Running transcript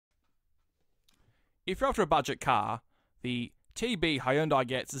If you're after a budget car, the TB Hyundai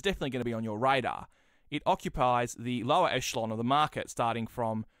Getz is definitely going to be on your radar. It occupies the lower echelon of the market, starting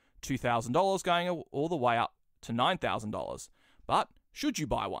from $2,000 going all the way up to $9,000. But should you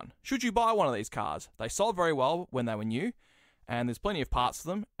buy one? Should you buy one of these cars? They sold very well when they were new, and there's plenty of parts for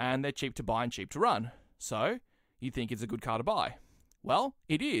them, and they're cheap to buy and cheap to run. So, you think it's a good car to buy? Well,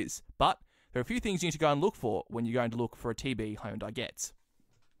 it is, but there are a few things you need to go and look for when you're going to look for a TB Hyundai Getz.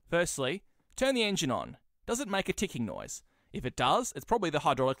 Firstly, turn the engine on. Does it make a ticking noise? If it does, it's probably the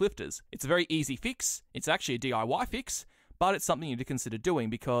hydraulic lifters. It's a very easy fix. It's actually a DIY fix, but it's something you need to consider doing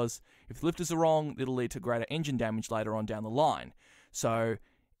because if the lifters are wrong, it'll lead to greater engine damage later on down the line. So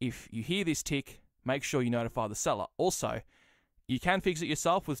if you hear this tick, make sure you notify the seller. Also, you can fix it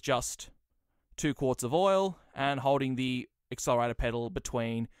yourself with just 2 quarts of oil and holding the accelerator pedal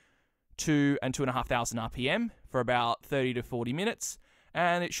between 2 and 2,500 RPM for about 30 to 40 minutes,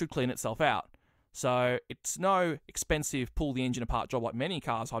 and it should clean itself out. So it's no expensive pull the engine apart job like many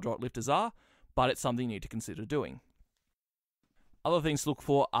cars' hydraulic lifters are, but it's something you need to consider doing. Other things to look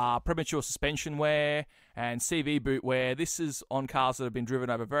for are premature suspension wear and CV boot wear. This is on cars that have been driven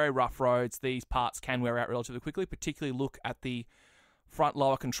over very rough roads. These parts can wear out relatively quickly. Particularly look at the front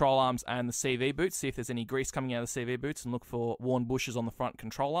lower control arms and the CV boots. See if there's any grease coming out of the CV boots and look for worn bushes on the front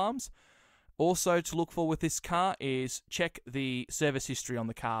control arms. Also to look for with this car is check the service history on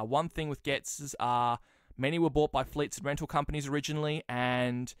the car. One thing with Getz's are many were bought by fleets and rental companies originally,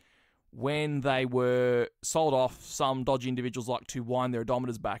 and when they were sold off, some dodgy individuals like to wind their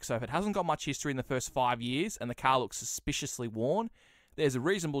odometers back. So if it hasn't got much history in the first 5 years and the car looks suspiciously worn, there's a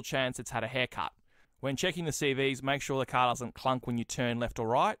reasonable chance it's had a haircut. When checking the CVs, make sure the car doesn't clunk when you turn left or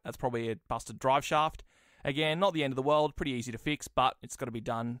right. That's probably a busted drive shaft. Again, not the end of the world, pretty easy to fix, but it's got to be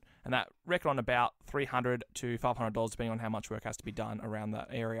done. And that reckon on about $300 to $500, depending on how much work has to be done around that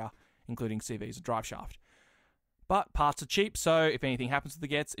area, including CVs and drive shaft. But parts are cheap, so if anything happens to the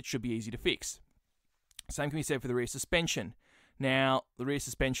Getz, it should be easy to fix. Same can be said for the rear suspension. Now, the rear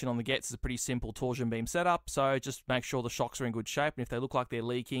suspension on the Getz is a pretty simple torsion beam setup, so just make sure the shocks are in good shape, and if they look like they're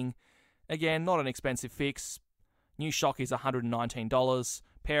leaking, again, not an expensive fix. New shock is $119,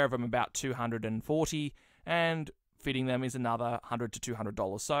 pair of them about $240, and fitting them is another $100 to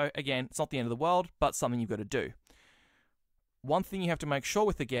 $200. So again, it's not the end of the world, but something you've got to do. One thing you have to make sure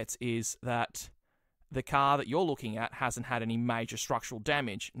with the Getz is that the car that you're looking at hasn't had any major structural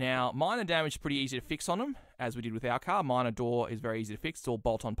damage. Now, minor damage is pretty easy to fix on them, as we did with our car. Minor door is very easy to fix, it's all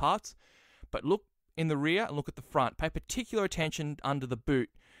bolt-on parts. But look in the rear and look at the front. Pay particular attention under the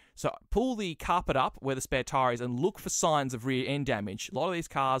boot. So pull the carpet up where the spare tyre is and look for signs of rear end damage. A lot of these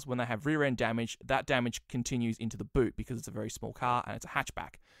cars, when they have rear end damage, that damage continues into the boot because it's a very small car and it's a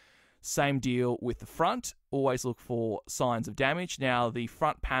hatchback. Same deal with the front. Always look for signs of damage. Now, the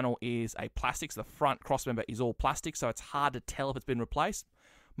front panel is a plastic, so the front crossmember is all plastic, so it's hard to tell if it's been replaced.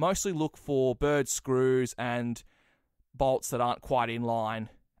 Mostly look for bird screws and bolts that aren't quite in line,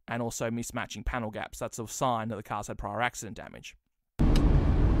 and also mismatching panel gaps. That's a sign that the car's had prior accident damage.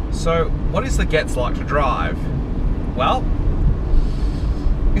 So, what is the Getz like to drive? Well,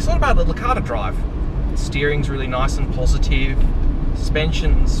 it's not a bad little car to drive. Steering's really nice and positive.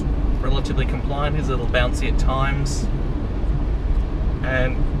 Suspension's relatively compliant, is a little bouncy at times.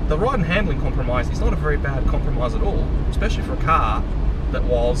 And the ride and handling compromise is not a very bad compromise at all, especially for a car that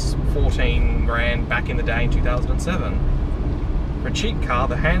was 14 grand back in the day in 2007. For a cheap car,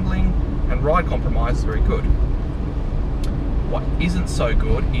 the handling and ride compromise is very good. What isn't so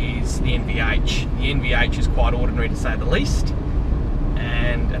good is the NVH. The NVH is quite ordinary to say the least,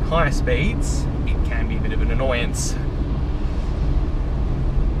 and at higher speeds it can be a bit of an annoyance.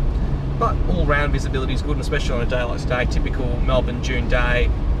 But all-round visibility is good, and especially on a day like today, typical Melbourne June day,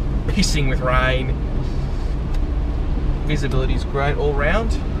 pissing with rain. Visibility is great all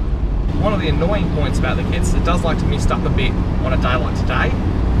round. One of the annoying points about the Getz is it does like to mist up a bit on a day like today,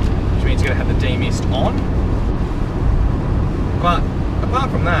 which means you're going to have the demist on. But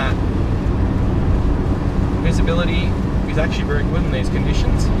apart from that, visibility is actually very good in these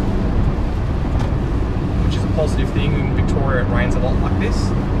conditions, which is a positive thing. In Victoria it rains a lot like this.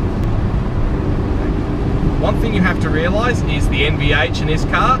 One thing you have to realise is the NVH in this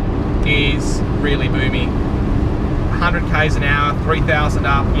car is really boomy. 100 k's an hour, 3,000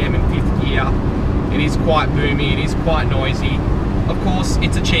 RPM in 5th gear. It is quite boomy, it is quite noisy. Of course,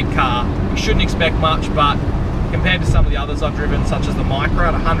 it's a cheap car. You shouldn't expect much, but compared to some of the others I've driven, such as the Micro,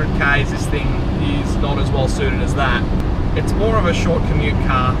 at 100 k's, this thing is not as well suited as that. It's more of a short commute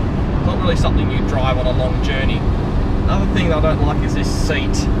car, not really something you drive on a long journey. Another thing that I don't like is this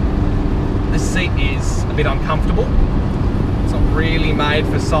seat. This seat is a bit uncomfortable. It's not really made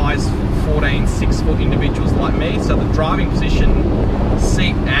for size 14, 6-foot individuals like me, so the driving position,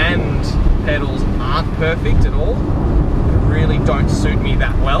 seat and pedals aren't perfect at all. They really don't suit me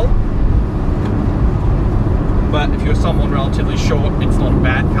that well. But if you're someone relatively short, it's not a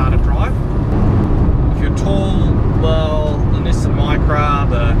bad car to drive. If you're tall, well, the Nissan Micra,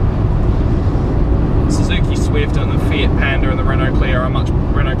 the Suzuki Swift and the Fiat Panda and the Renault Clio are much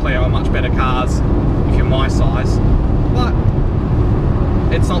better cars if you're my size. But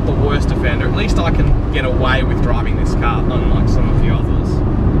it's not the worst offender. At least I can get away with driving this car, unlike some of the others.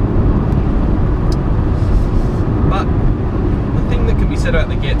 But the thing that can be said about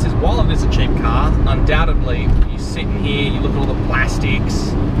the Getz is, while it is a cheap car, undoubtedly, you sit in here, you look at all the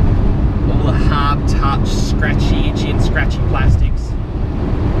plastics, all the hard touch, scratchy, itchy and scratchy plastics.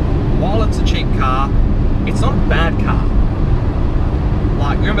 While it's a cheap car, it's not a bad car.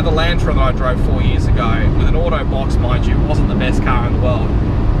 Like, remember the Lantra that I drove 4 years ago, with an auto box, mind you, wasn't the best car in the world.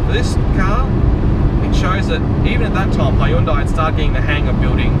 For this car, it shows that even at that time, Hyundai had started getting the hang of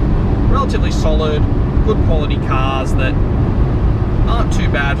building relatively solid, good quality cars that aren't too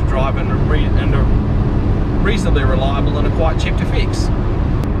bad to drive and are reasonably reliable and are quite cheap to fix.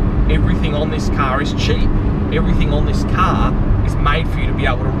 Everything on this car is cheap. Everything on this car is made for you to be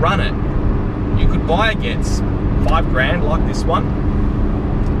able to run it. You could buy a Getz, $5 like this one,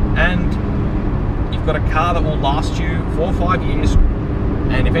 and you've got a car that will last you 4 or 5 years,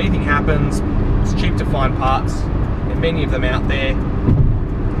 and if anything happens, it's cheap to find parts. There are many of them out there.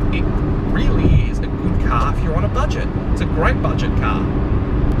 It really is a good car if you're on a budget. It's a great budget car.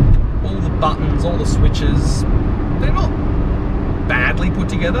 All the buttons, all the switches, they're not badly put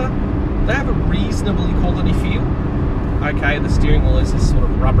together. They have a reasonably quality feel. Okay, the steering wheel is this sort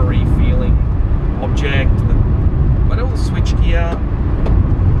of rubbery feeling object, but all the switch gear,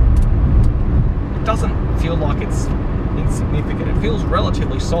 it doesn't feel like it's insignificant. It feels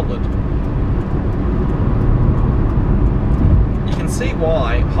relatively solid. You can see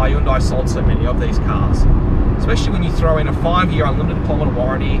why Hyundai sold so many of these cars, especially when you throw in a 5-year unlimited kilometre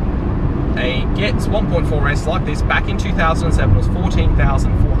warranty. A Getz 1.4S like this back in 2007 was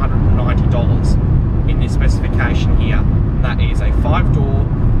 $14,490 in this specification here. And that is a 5-door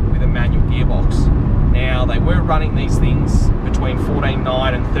with a manual gearbox. Now, they were running these things between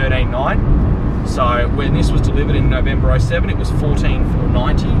 $14,900 and $13,900. So when this was delivered in November 07, it was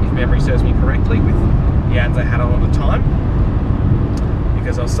 $14,490, if memory serves me correctly, with the ads I had on at the time.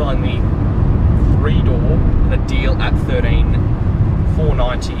 Because I was selling the 3-door at a deal at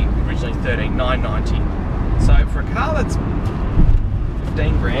 $13,490, originally $13,990. So for a car that's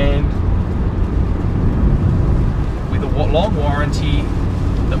 $15,000 with a long warranty,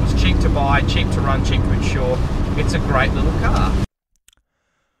 that was cheap to buy, cheap to run, cheap to insure, it's a great little car.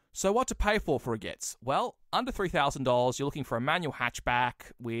 So what to pay for a Getz? Well, under $3,000, you're looking for a manual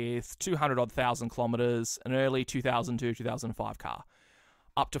hatchback with 200,000 kilometers, an early 2002, 2005 car.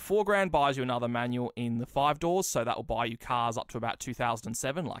 Up to $4,000 buys you another manual in the 5 doors, so that will buy you cars up to about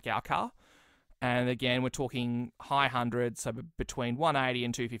 2007, like our car. And again, we're talking high hundreds, so between 180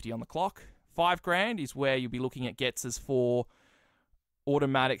 and 250 on the clock. $5,000 is where you'll be looking at Getz's for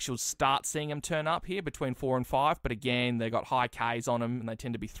automatics. You'll start seeing them turn up here between 4 and 5, but again, they got high Ks on them and they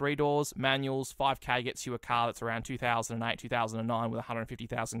tend to be 3 doors. Manuals, 5K gets you a car that's around 2008, 2009 with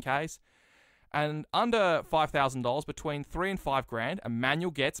 150,000 Ks. And under $5,000, between $3,000 and $5,000, a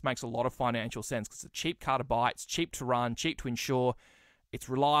manual Getz makes a lot of financial sense because it's a cheap car to buy, it's cheap to run, cheap to insure, it's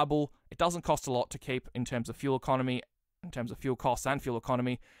reliable, it doesn't cost a lot to keep in terms of fuel economy, in terms of fuel costs and fuel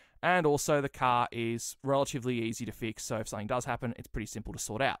economy, and also the car is relatively easy to fix, so if something does happen, it's pretty simple to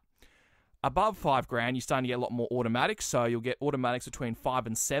sort out. Above $5,000, you're starting to get a lot more automatics, so you'll get automatics between 5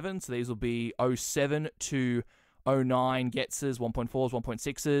 and 7, so these will be 07 to 09 Getz's, 1.4s,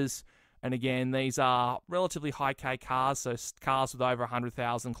 1.6s, and again, these are relatively high K cars, so cars with over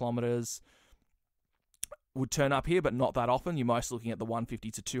 100,000 kilometers would turn up here, but not that often. You're mostly looking at the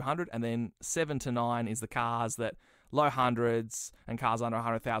 150 to 200, and then 7 to 9 is the cars that low hundreds and cars under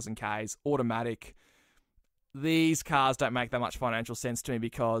 100,000 Ks, automatic. These cars don't make that much financial sense to me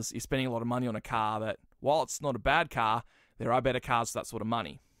because you're spending a lot of money on a car that, while it's not a bad car, there are better cars for that sort of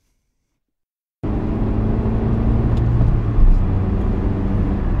money.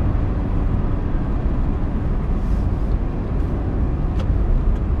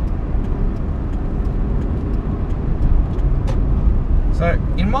 So,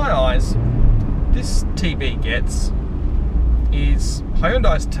 in my eyes, this TB Getz is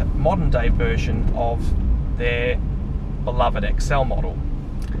Hyundai's modern day version of their beloved XL model.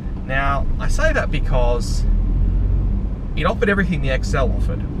 Now, I say that because it offered everything the XL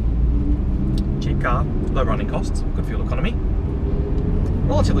offered. Cheap car, low running costs, good fuel economy.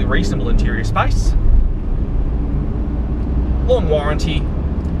 relatively reasonable interior space, long warranty,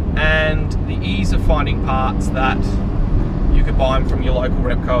 and the ease of finding parts that you could buy them from your local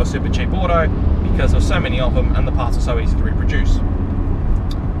Repco or Super Cheap Auto because there's so many of them and the parts are so easy to reproduce.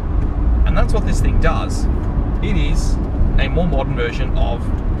 And that's what this thing does. It is a more modern version of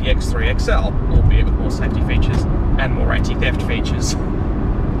the X3 XL, albeit with more safety features and more anti-theft features.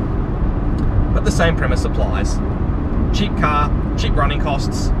 But the same premise applies. Cheap car, cheap running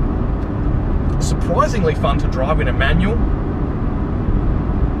costs, surprisingly fun to drive in a manual,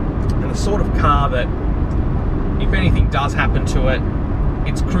 and the sort of car that, if anything does happen to it,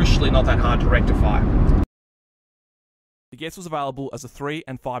 it's crucially not that hard to rectify. The Getz was available as a 3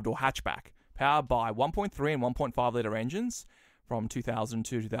 and 5-door hatchback, powered by 1.3 and 1.5 litre engines from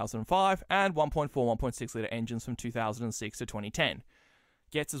 2002 to 2005, and 1.4, 1.6 litre engines from 2006 to 2010.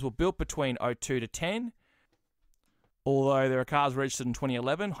 Getz's were built between 02 to 10. Although there are cars registered in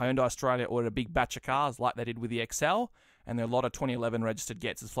 2011, Hyundai Australia ordered a big batch of cars like they did with the XL, and there are a lot of 2011 registered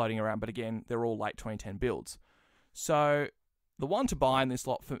Getz's floating around, but again, they're all late 2010 builds. So the one to buy in this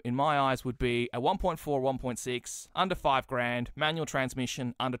lot, in my eyes, would be a 1.4, 1.6, under $5,000, manual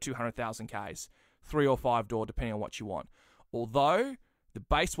transmission, under 200,000 Ks, 3 or 5 door, depending on what you want. Although the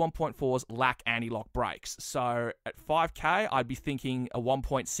base 1.4s lack anti-lock brakes, so at 5K, I'd be thinking a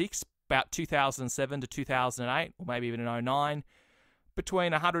 1.6, about 2007 to 2008, or maybe even an 09,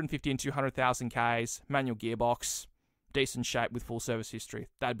 between 150 and 200,000 Ks, manual gearbox, decent shape with full service history.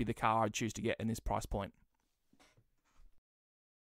 That'd be the car I'd choose to get in this price point.